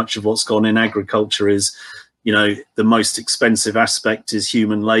 so much of what's gone in agriculture is, the most expensive aspect is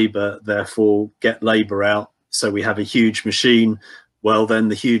human labor, therefore get labor out. So we have a huge machine. Well, then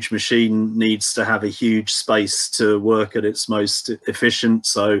the huge machine needs to have a huge space to work at its most efficient.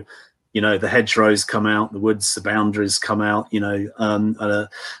 So, the hedgerows come out, the woods, the boundaries come out, and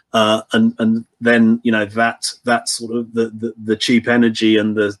then, that sort of the cheap energy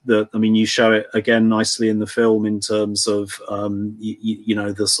and I mean, you show it again nicely in the film in terms of,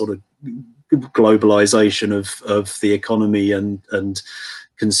 the sort of globalization of the economy and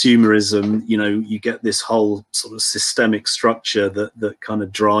consumerism. You get this whole sort of systemic structure that kind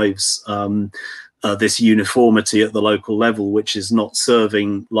of drives this uniformity at the local level, which is not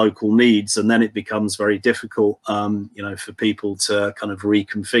serving local needs, and then it becomes very difficult for people to kind of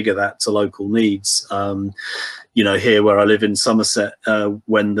reconfigure that to local needs. Here where I live in Somerset,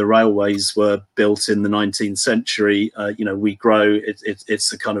 when the railways were built in the 19th century, we grow,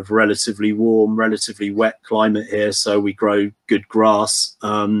 it's a kind of relatively warm, relatively wet climate here, so we grow good grass.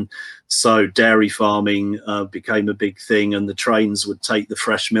 So dairy farming became a big thing, and the trains would take the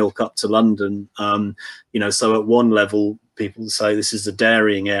fresh milk up to London. So at one level, people say this is a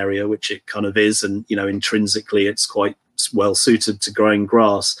dairying area, which it kind of is, and intrinsically it's quite well suited to growing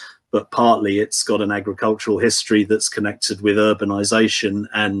grass. But partly it's got an agricultural history that's connected with urbanization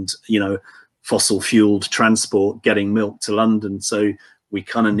and, fossil fueled transport getting milk to London. So we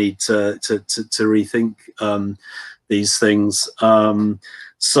kind of need to rethink these things.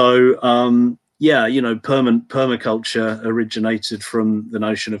 Permaculture originated from the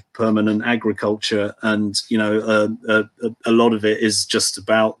notion of permanent agriculture, and a lot of it is just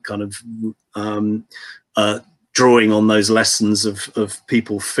about kind of drawing on those lessons of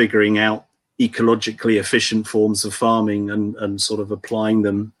people figuring out ecologically efficient forms of farming and sort of applying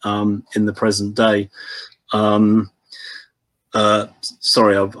them in the present day.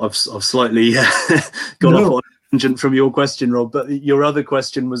 Sorry, I've slightly gone off on a tangent from your question, Rob, but your other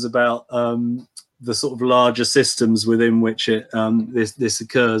question was about the sort of larger systems within which this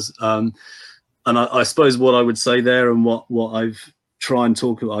occurs. And I suppose what I would say there, and what I've try and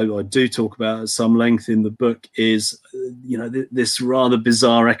talk about, I do talk about at some length in the book, is this rather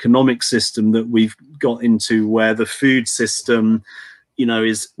bizarre economic system that we've got into, where the food system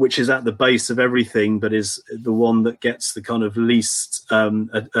which is at the base of everything, but is the one that gets the kind of least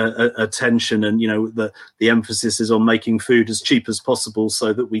attention, and the emphasis is on making food as cheap as possible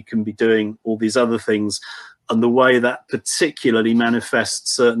so that we can be doing all these other things. And the way that particularly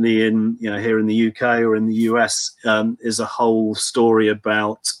manifests, certainly in here in the UK or in the US, is a whole story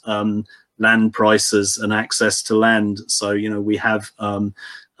about land prices and access to land. So we have an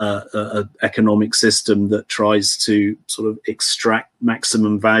economic system that tries to sort of extract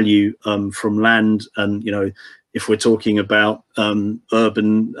maximum value from land. And if we're talking about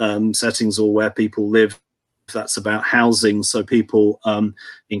urban settings or where people live, that's about housing. So people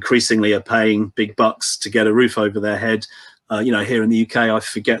increasingly are paying big bucks to get a roof over their head. Here in the UK, I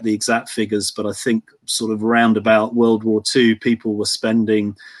forget the exact figures, but I think sort of around about World War II, people were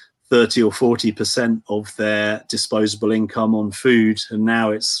spending 30 or 40% of their disposable income on food, and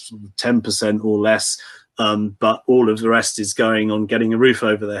now it's 10% or less. But all of the rest is going on getting a roof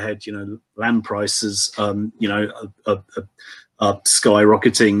over their head. Land prices, are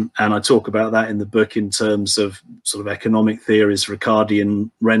skyrocketing, and I talk about that in the book in terms of sort of economic theories,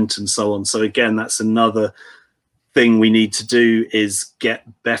 Ricardian rent, and so on. So again, that's another thing we need to do, is get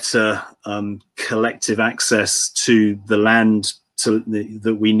better collective access to the land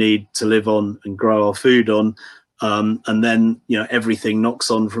that we need to live on and grow our food on. And then, everything knocks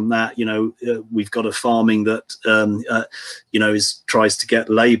on from that. We've got a farming that, tries to get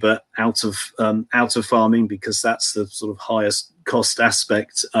labour out of farming, because that's the sort of highest cost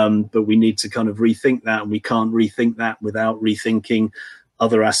aspect. But we need to kind of rethink that, and we can't rethink that without rethinking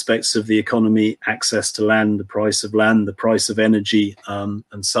other aspects of the economy: access to land, the price of energy, and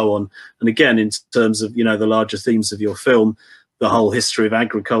so on. And again, in terms of, the larger themes of your film, the whole history of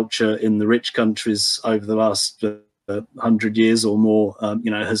agriculture in the rich countries over the last 100 years or more,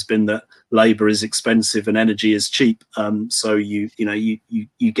 has been that labour is expensive and energy is cheap. So you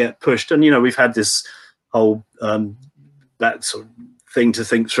get pushed, and we've had this whole that sort of thing to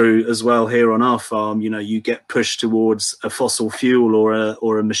think through as well here on our farm. You get pushed towards a fossil fuel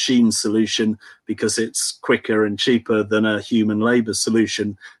or a machine solution because it's quicker and cheaper than a human labour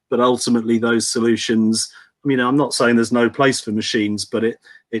solution. But ultimately, those solutions, I'm not saying there's no place for machines, but it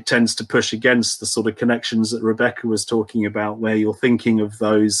tends to push against the sort of connections that Rebecca was talking about, where you're thinking of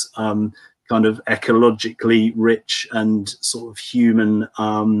those kind of ecologically rich and sort of human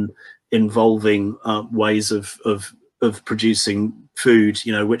involving ways of producing food,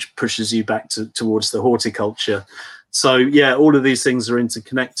 which pushes you back towards the horticulture. So yeah, all of these things are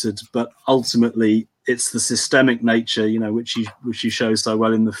interconnected, but ultimately it's the systemic nature, which you show so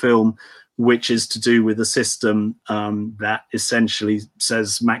well in the film, which is to do with a system that essentially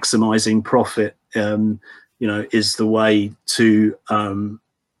says maximizing profit, is the way to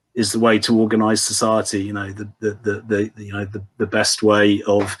organize society. The best way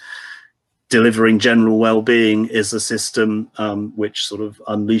of delivering general well-being is a system which sort of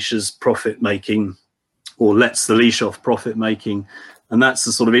unleashes profit making, or lets the leash off profit making. And that's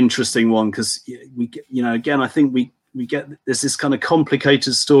the sort of interesting one, because I think we get this kind of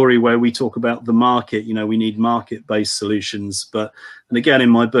complicated story where we talk about the market. We need market-based solutions, and again in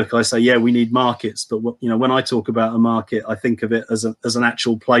my book I say, yeah, we need markets, but when I talk about a market, I think of it as an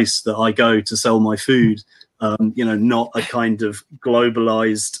actual place that I go to sell my food. Not a kind of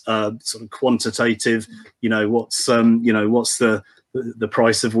globalized sort of quantitative, what's the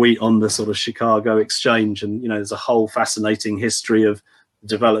price of wheat on the sort of Chicago exchange. And there's a whole fascinating history of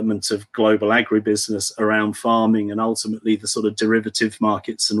development of global agribusiness around farming, and ultimately the sort of derivative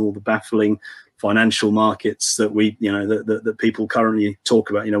markets and all the baffling financial markets that that people currently talk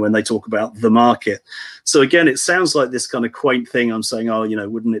about, when they talk about the market. So again, it sounds like this kind of quaint thing. I'm saying,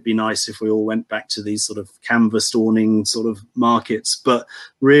 wouldn't it be nice if we all went back to these sort of canvas awning sort of markets? But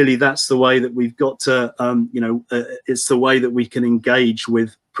really, that's the way that we've got to, it's the way that we can engage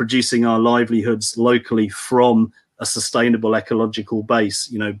with producing our livelihoods locally from a sustainable ecological base,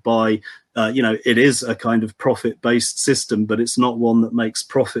 it is a kind of profit-based system, but it's not one that makes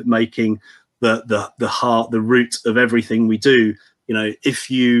profit making the heart, the root of everything we do.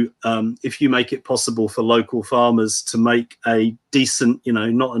 If you make it possible for local farmers to make a decent,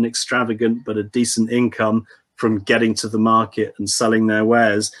 not an extravagant, but a decent income from getting to the market and selling their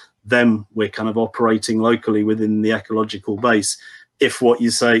wares, then we're kind of operating locally within the ecological base. If what you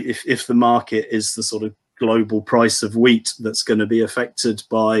say, if the market is the sort of global price of wheat that's going to be affected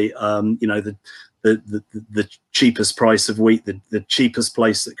by the cheapest price of wheat, the cheapest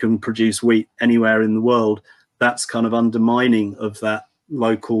place that can produce wheat anywhere in the world, that's kind of undermining of that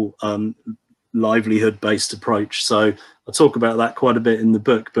local livelihood based approach. So I talk about that quite a bit in the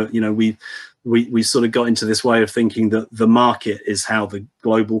book, but we sort of got into this way of thinking that the market is how the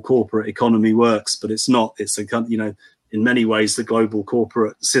global corporate economy works, but it's not. It's a in many ways, the global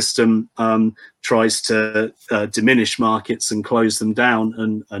corporate system tries to diminish markets and close them down,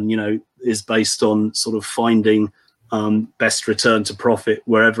 and is based on sort of finding best return to profit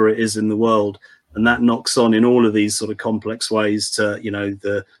wherever it is in the world, and that knocks on in all of these sort of complex ways to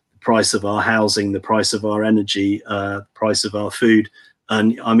the price of our housing, the price of our energy, price of our food.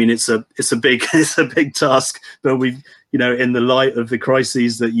 And I mean, it's a big task, but we've, in the light of the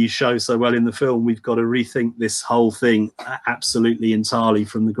crises that you show so well in the film, we've got to rethink this whole thing absolutely entirely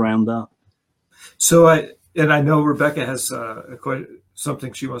from the ground up. So I know Rebecca has quite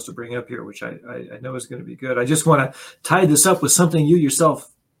something she wants to bring up here, which I know is going to be good. I just want to tie this up with something you yourself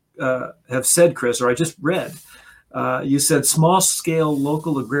have said, Chris, or I just read. You said small scale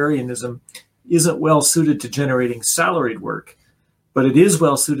local agrarianism isn't well suited to generating salaried work, but it is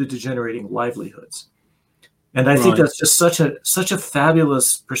well suited to generating livelihoods. And I think that's just such a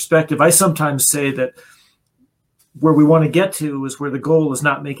fabulous perspective. I sometimes say that where we want to get to is where the goal is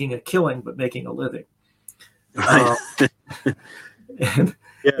not making a killing, but making a living. Right. And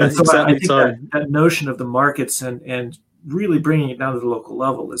so I think that notion of the markets and really bringing it down to the local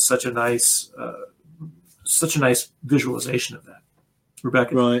level is such a nice visualization of that.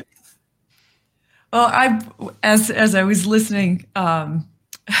 Rebecca? Right. Well, as I was listening,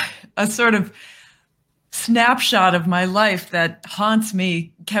 a sort of snapshot of my life that haunts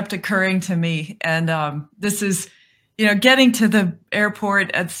me kept occurring to me, and this is, getting to the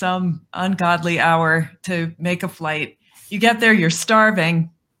airport at some ungodly hour to make a flight. You get there, you're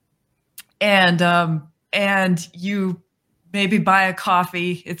starving, and you maybe buy a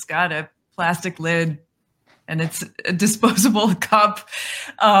coffee. It's got a plastic lid, and it's a disposable cup,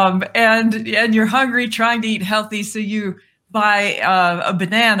 and you're hungry, trying to eat healthy, so you buy a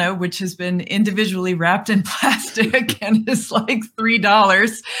banana, which has been individually wrapped in plastic and is like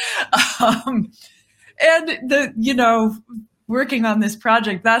 $3. And working on this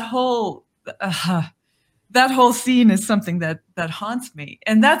project, that whole scene is something that haunts me.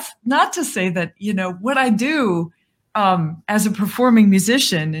 And that's not to say that, what I do as a performing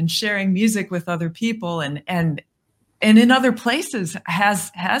musician and sharing music with other people and in other places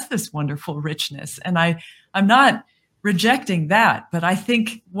has this wonderful richness. And I'm not rejecting that, but I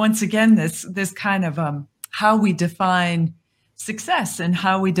think once again, this kind of how we define success and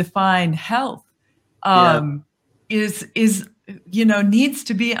how we define health is needs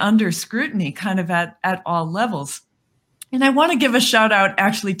to be under scrutiny, kind of at all levels. And I want to give a shout out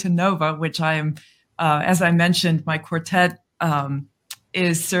actually to Nova, which I am, as I mentioned, my quartet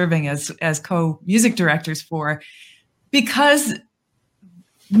is serving as co-music directors for, because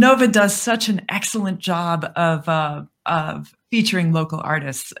Nova does such an excellent job of featuring local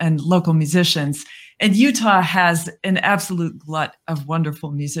artists and local musicians. And Utah has an absolute glut of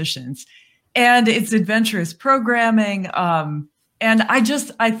wonderful musicians. And it's adventurous programming. And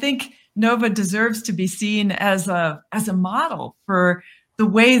I think Nova deserves to be seen as a model for the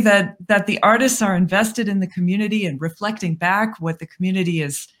way that the artists are invested in the community and reflecting back what the community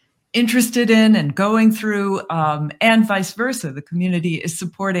is interested in and going through, and vice versa. The community is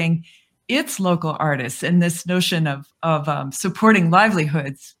supporting its local artists, and this notion of supporting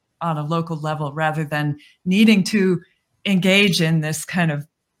livelihoods on a local level rather than needing to engage in this kind of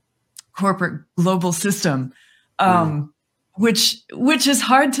corporate global system, which is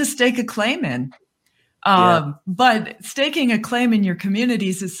hard to stake a claim in. But staking a claim in your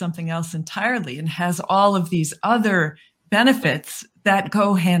communities is something else entirely, and has all of these other benefits that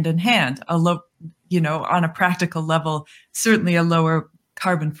go hand in hand. On a practical level, certainly a lower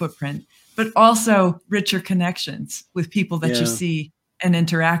carbon footprint, but also richer connections with people that you see and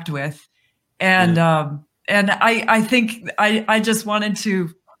interact with. And I think I just wanted to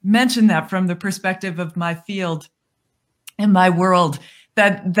mention that from the perspective of my field and my world,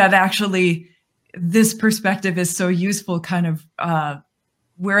 that actually this perspective is so useful kind of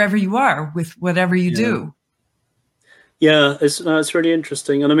wherever you are with whatever you do. Yeah, it's really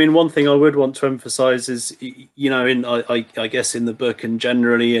interesting. And I mean, one thing I would want to emphasize is, I guess in the book and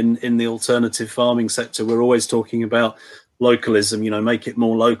generally in the alternative farming sector, we're always talking about localism, make it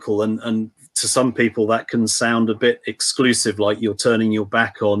more local. And to some people that can sound a bit exclusive, like you're turning your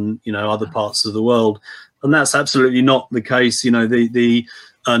back on, other parts of the world. And that's absolutely not the case.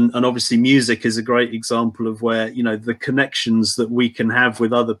 And obviously music is a great example of where, the connections that we can have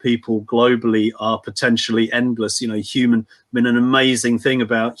with other people globally are potentially endless. An amazing thing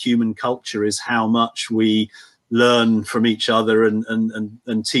about human culture is how much we learn from each other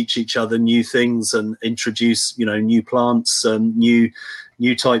and teach each other new things and introduce, new plants and new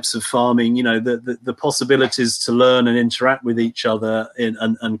types of farming. The possibilities to learn and interact with each other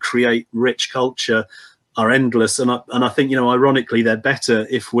and create rich culture are endless, and I think ironically they're better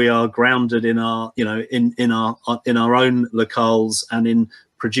if we are grounded in our in our own locales and in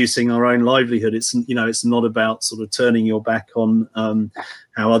producing our own livelihood. It's not about sort of turning your back on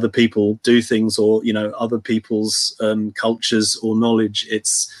how other people do things or other people's cultures or knowledge.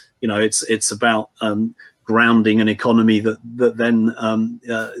 It's about grounding an economy that then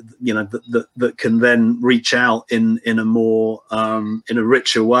that can then reach out in a more in a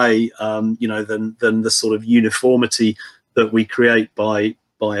richer way than the sort of uniformity that we create by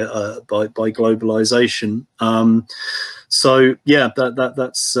globalization. So yeah,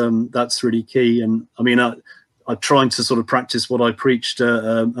 that's really key. And I mean, I'm trying to sort of practice what I preached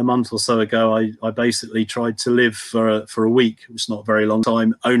a month or so ago. I basically tried to live for a week, which is not a very long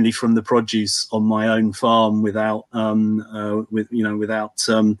time, only from the produce on my own farm, without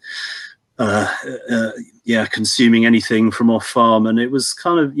consuming anything from off farm. And it was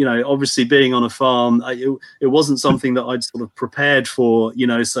kind of, obviously being on a farm, it wasn't something that I'd sort of prepared for,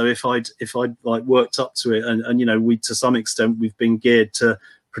 so if I'd like worked up to it and we, to some extent, we've been geared to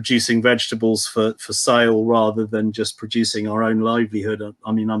producing vegetables for sale rather than just producing our own livelihood.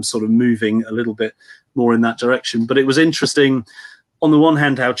 I mean, I'm sort of moving a little bit more in that direction, but it was interesting on the one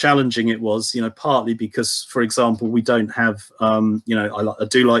hand, how challenging it was, partly because, for example, we don't have, I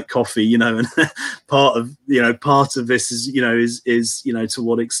do like coffee, and part of this is, to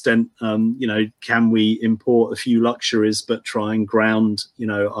what extent, can we import a few luxuries, but try and ground,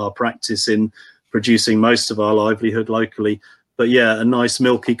 our practice in producing most of our livelihood locally. But yeah, a nice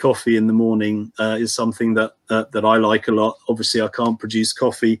milky coffee in the morning is something that I like a lot. Obviously, I can't produce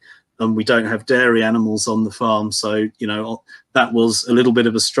coffee, and we don't have dairy animals on the farm, so that was a little bit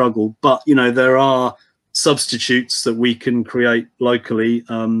of a struggle. But there are substitutes that we can create locally.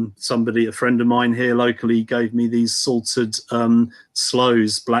 A friend of mine here locally, gave me these salted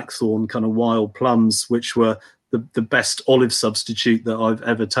sloes, blackthorn kind of wild plums, which were the best olive substitute that I've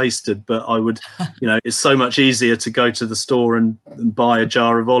ever tasted. But I would, it's so much easier to go to the store and buy a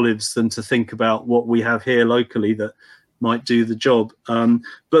jar of olives than to think about what we have here locally that might do the job.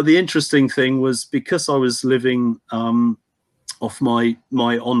 But the interesting thing was, because I was living off my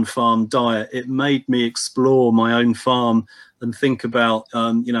on-farm diet, it made me explore my own farm and think about,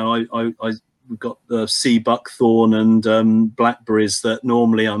 we've got the sea buckthorn and blackberries that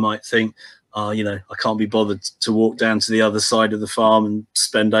normally I might think, I can't be bothered to walk down to the other side of the farm and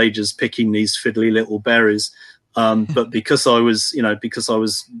spend ages picking these fiddly little berries. But because I was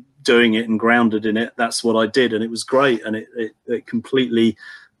doing it and grounded in it, that's what I did, and it was great, and it completely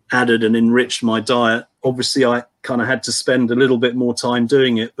added and enriched my diet. Obviously, I kind of had to spend a little bit more time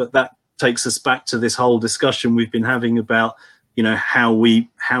doing it, but that takes us back to this whole discussion we've been having about how we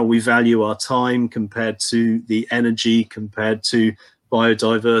value our time compared to the energy, compared to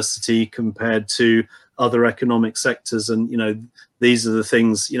biodiversity, compared to other economic sectors. And these are the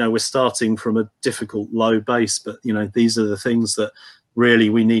things, we're starting from a difficult low base, but these are the things that really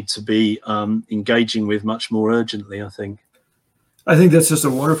we need to be engaging with much more urgently, I think. I think that's just a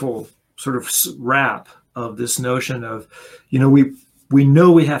wonderful sort of wrap of this notion of, we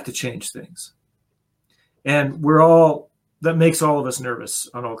know we have to change things, and that makes all of us nervous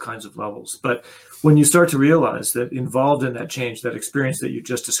on all kinds of levels. But when you start to realize that involved in that change, that experience that you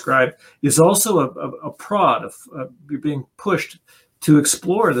just described, is also a prod of you're being pushed to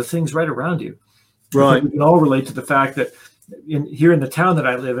explore the things right around you. Right. We can all relate to the fact that here in the town that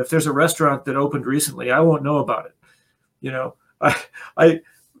I live, if there's a restaurant that opened recently, I won't know about it.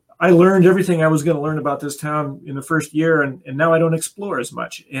 I learned everything I was going to learn about this town in the first year, and now I don't explore as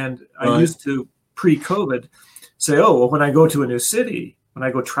much. And I used to, pre-COVID, say, when I go to a new city, when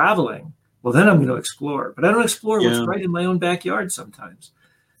I go traveling, well, then I'm going to explore. But I don't explore what's right in my own backyard sometimes.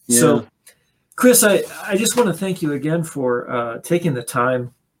 Yeah. So, Chris, I just want to thank you again for taking the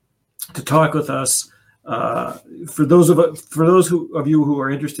time to talk with us. For those of you who are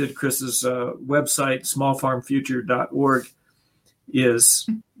interested, Chris's website, smallfarmfuture.org, is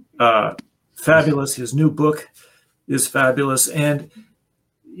fabulous. His new book is fabulous. And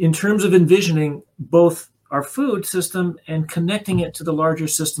in terms of envisioning both our food system and connecting it to the larger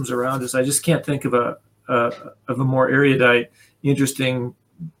systems around us, I just can't think of a more erudite, interesting,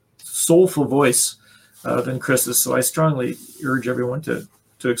 soulful voice than Chris's. So I strongly urge everyone to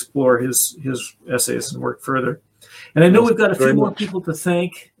explore his essays and work further. And I know we've got a few more people to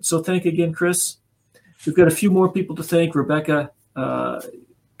thank. So thank again, Chris. We've got a few more people to thank. Rebecca,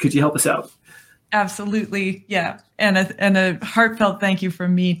 could you help us out? Absolutely. Yeah. And a heartfelt thank you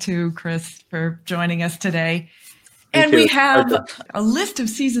from me too, Chris, for joining us today. And we have a list of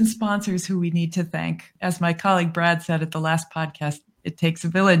season sponsors who we need to thank. As my colleague Brad said at the last podcast, it takes a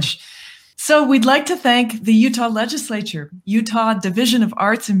village. So we'd like to thank the Utah Legislature, Utah Division of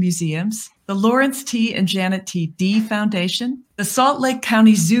Arts and Museums, the Lawrence T. and Janet T. Dee Foundation, the Salt Lake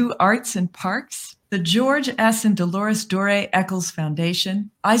County Zoo Arts and Parks, the George S. and Dolores Dore Eccles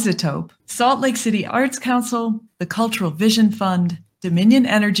Foundation, Isotope, Salt Lake City Arts Council, the Cultural Vision Fund, Dominion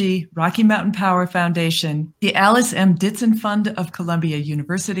Energy, Rocky Mountain Power Foundation, the Alice M. Ditson Fund of Columbia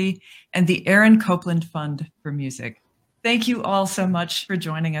University, and the Aaron Copeland Fund for Music. Thank you all so much for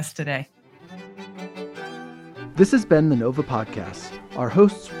joining us today. This has been the Nova Podcast. Our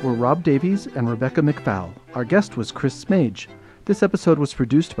hosts were Rob Davies and Rebecca McFowle. Our guest was Chris Smage. This episode was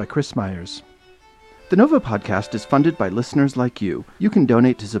produced by Chris Myers. The Nova Podcast is funded by listeners like you. You can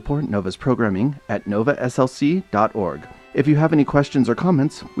donate to support Nova's programming at novaslc.org. If you have any questions or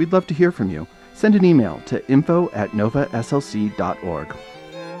comments, we'd love to hear from you. Send an email to info@novaslc.org.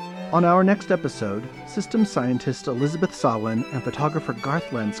 On our next episode, systems scientist Elizabeth Sawin and photographer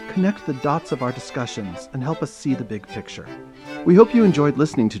Garth Lentz connect the dots of our discussions and help us see the big picture. We hope you enjoyed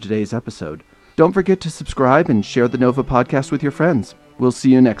listening to today's episode. Don't forget to subscribe and share the Nova Podcast with your friends. We'll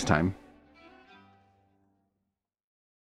see you next time.